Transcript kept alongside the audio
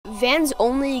Vans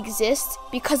only exists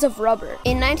because of rubber.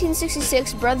 In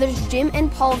 1966, brothers Jim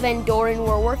and Paul Van Doren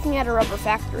were working at a rubber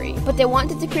factory, but they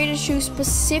wanted to create a shoe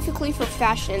specifically for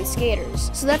fashion and skaters,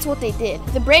 so that's what they did.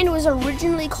 The brand was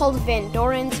originally called Van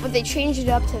Dorens, but they changed it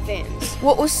up to Vans.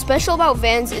 What was special about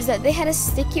Vans is that they had a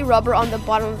sticky rubber on the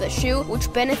bottom of the shoe,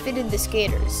 which benefited the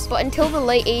skaters. But until the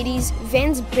late 80s,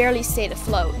 Vans barely stayed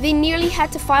afloat. They nearly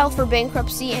had to file for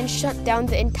bankruptcy and shut down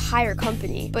the entire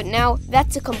company. But now,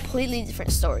 that's a completely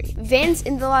different story. Vans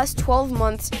in the last 12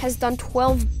 months has done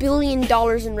 $12 billion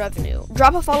in revenue.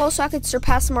 Drop a follow so I could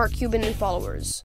surpass Mark Cuban in followers.